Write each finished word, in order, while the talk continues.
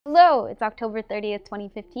Hello, it's October 30th,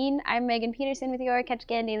 2015. I'm Megan Peterson with your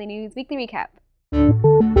Ketchikan Daily News Weekly Recap.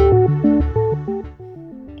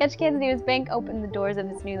 Ketchikan's newest bank opened the doors of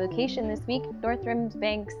its new location this week. Northrim's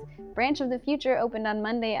Bank's Branch of the Future opened on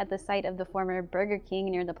Monday at the site of the former Burger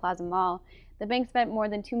King near the Plaza Mall. The bank spent more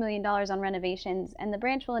than $2 million on renovations, and the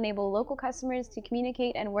branch will enable local customers to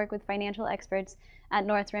communicate and work with financial experts at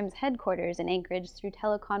Northrim's headquarters in Anchorage through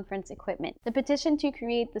teleconference equipment. The petition to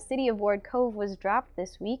create the City of Ward Cove was dropped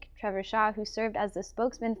this week. Trevor Shaw, who served as the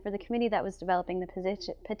spokesman for the committee that was developing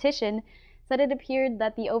the petition, said it appeared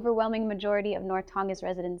that the overwhelming majority of North Tongass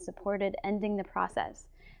residents supported ending the process.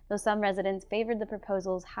 Though some residents favored the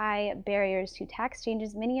proposal's high barriers to tax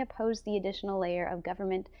changes, many opposed the additional layer of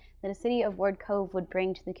government that a City of Ward Cove would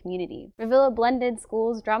bring to the community. Revilla Blended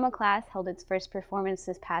School's drama class held its first performance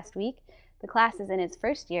this past week. The class is in its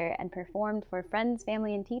first year and performed for friends,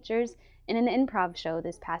 family, and teachers in an improv show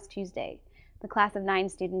this past Tuesday. The class of 9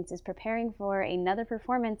 students is preparing for another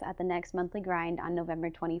performance at the next monthly grind on November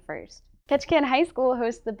 21st. Ketchikan High School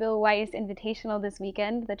hosts the Bill Weiss Invitational this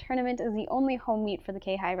weekend. The tournament is the only home meet for the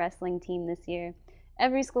K-High wrestling team this year.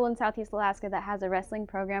 Every school in Southeast Alaska that has a wrestling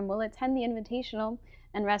program will attend the Invitational,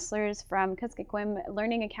 and wrestlers from Ketchikan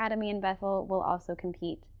Learning Academy in Bethel will also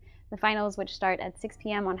compete. The finals, which start at 6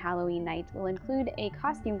 p.m. on Halloween night, will include a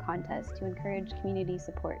costume contest to encourage community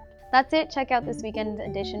support. That's it. Check out this weekend's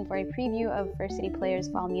edition for a preview of First City Players'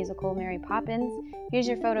 fall musical, Mary Poppins. Here's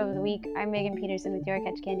your photo of the week. I'm Megan Peterson with your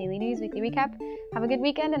Ketchikan Daily News Weekly Recap. Have a good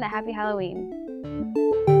weekend and a happy Halloween.